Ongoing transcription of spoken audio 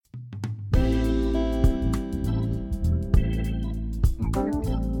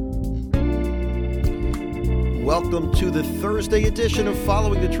welcome to the Thursday edition of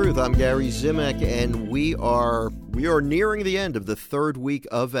Following the Truth. I'm Gary Zimak, and we are nearing the end of the third week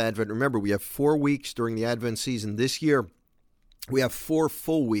of Advent. Remember, we have 4 weeks during the Advent season. This year, we have 4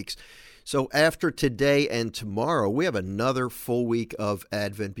 full weeks. So after today and tomorrow, we have another full week of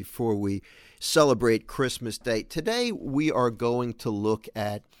Advent before we celebrate Christmas Day. Today, we are going to look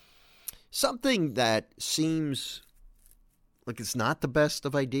at something that seems like it's not the best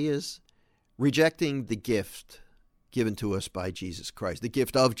of ideas. Rejecting the gift given to us by Jesus Christ, the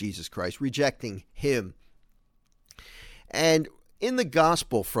gift of Jesus Christ, rejecting Him. And in the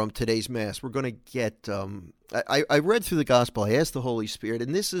gospel from today's Mass, we're going to get, I read through the gospel, I asked the Holy Spirit,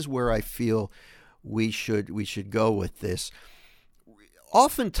 and this is where I feel we should go with this.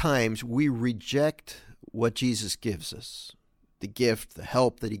 Oftentimes, we reject what Jesus gives us, the gift, the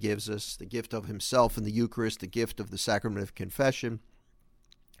help that He gives us, the gift of Himself in the Eucharist, the gift of the sacrament of confession,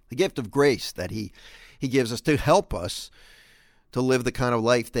 the gift of grace that he gives us to help us to live the kind of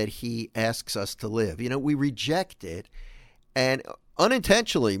life that He asks us to live. You know, we reject it, and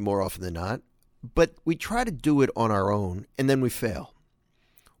unintentionally more often than not, but we try to do it on our own, and then we fail.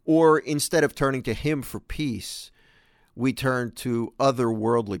 Or instead of turning to Him for peace, we turn to other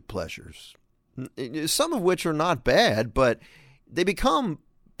worldly pleasures, some of which are not bad, but they become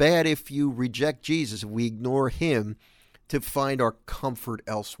bad if you reject Jesus, if we ignore Him to find our comfort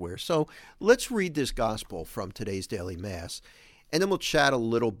elsewhere. So let's read this gospel from today's daily Mass, and then we'll chat a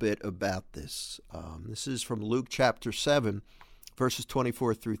little bit about this. This is from Luke chapter 7, verses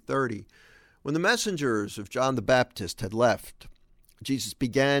 24 through 30. When the messengers of John the Baptist had left, Jesus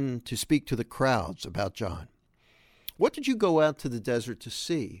began to speak to the crowds about John. "What did you go out to the desert to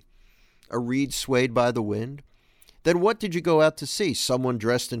see? A reed swayed by the wind? Then what did you go out to see? Someone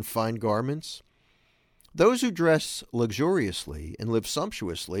dressed in fine garments? Those who dress luxuriously and live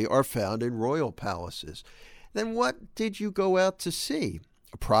sumptuously are found in royal palaces. Then what did you go out to see?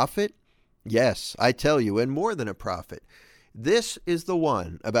 A prophet? Yes, I tell you, and more than a prophet. This is the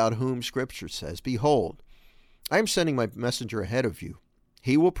one about whom Scripture says, 'Behold, I am sending my messenger ahead of you.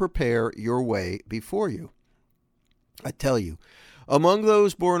 He will prepare your way before you.' I tell you, among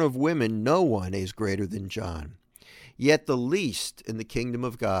those born of women, no one is greater than John. Yet the least in the kingdom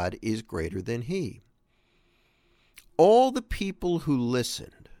of God is greater than he." All the people who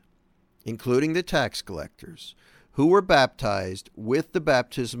listened, including the tax collectors, who were baptized with the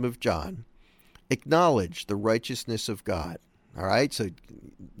baptism of John, acknowledged the righteousness of God. All right, so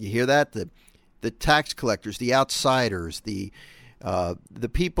you hear that? The tax collectors, the outsiders, the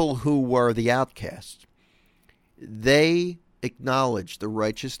people who were the outcasts, they acknowledged the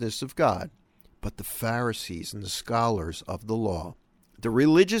righteousness of God. But the Pharisees and the scholars of the law, the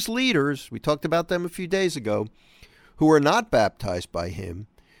religious leaders, we talked about them a few days ago, who were not baptized by Him,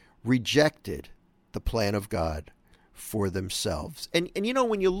 rejected the plan of God for themselves. And you know,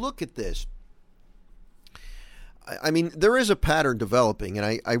 when you look at this, I mean, there is a pattern developing,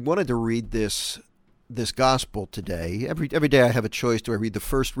 and I wanted to read this gospel today. Every day I have a choice. Do I read the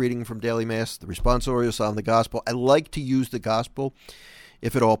first reading from Daily Mass, the responsorial on the gospel? I like to use the gospel,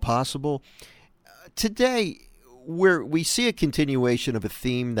 if at all possible. Today, we see a continuation of a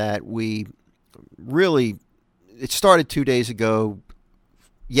theme that we really... It started 2 days ago.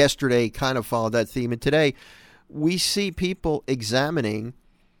 Yesterday kind of followed that theme. And today we see people examining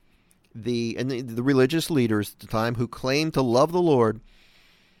the religious leaders at the time who claim to love the Lord,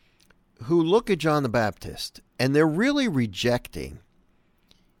 who look at John the Baptist, and they're really rejecting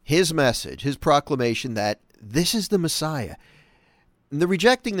his message, his proclamation that this is the Messiah. And they're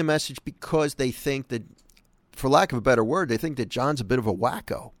rejecting the message because they think that, for lack of a better word, they think that John's a bit of a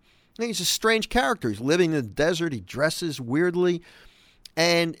wacko. He's a strange character. He's living in the desert. He dresses weirdly.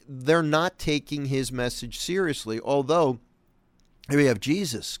 And they're not taking his message seriously. Although, here we have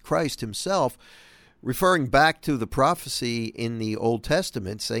Jesus Christ Himself referring back to the prophecy in the Old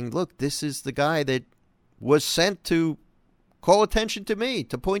Testament, saying, look, this is the guy that was sent to call attention to me,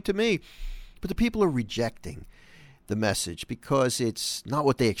 to point to me. But the people are rejecting the message because it's not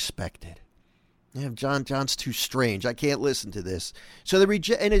what they expected. Yeah, John's too strange. I can't listen to this. So they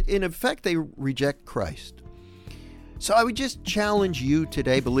reject, and in effect, they reject Christ. So I would just challenge you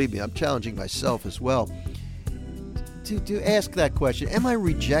today. Believe me, I'm challenging myself as well to ask that question. Am I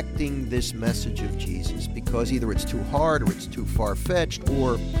rejecting this message of Jesus because either it's too hard or it's too far-fetched,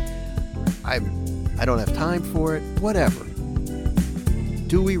 or I don't have time for it? Whatever.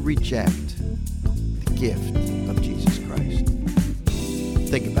 Do we reject the gift of Jesus Christ?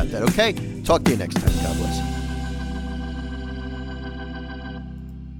 Think about that, okay? Talk to you next time. God bless.